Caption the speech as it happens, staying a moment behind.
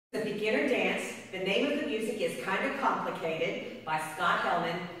The beginner dance, the name of the music is Kind of Complicated by Scott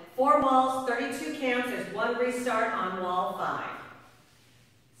Hellman. 4 walls, 32 counts, there's 1 restart on wall 5.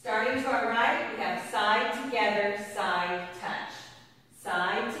 Starting to our right, we have side together, side touch.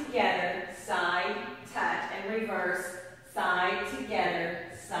 Side together, side touch, and reverse, side together,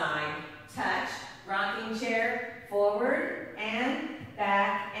 side touch. Rocking chair, forward and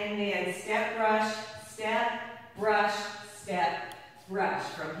back, and then step, brush, step, brush.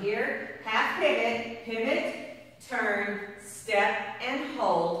 From here, half pivot, pivot, turn, step, and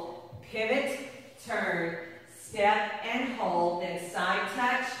hold, pivot, turn, step, and hold, then side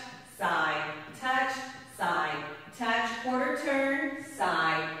touch, quarter turn,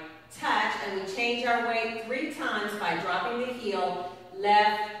 side, touch, and we change our weight 3 times by dropping the heel,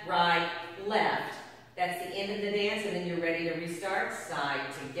 left, right, left. That's the end of the dance, and then you're ready to restart, side,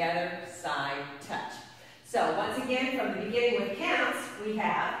 together, side, touch. So once again, from the beginning with counts, we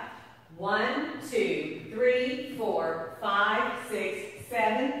have 1, 2, 3, 4, 5, 6,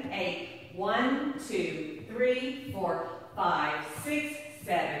 7, 8. 1, 2, 3, 4, 5, 6,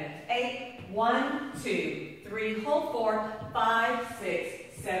 7, 8. 1, 2, 3, hold 4, 5,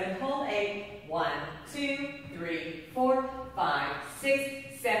 6, 7, hold 8. 1, 2, 3, 4, 5,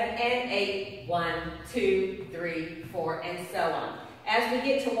 6, 7, and 8. 1, 2, 3, 4, and so on. As we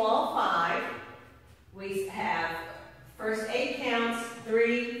get to wall 5, we have first 8 counts,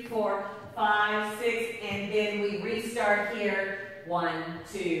 3, 4, 5, 6, and then we restart here. 1,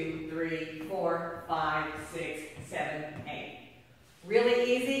 2, 3, 4, 5, 6, 7, 8.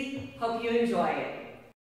 Really easy. Hope you enjoy it.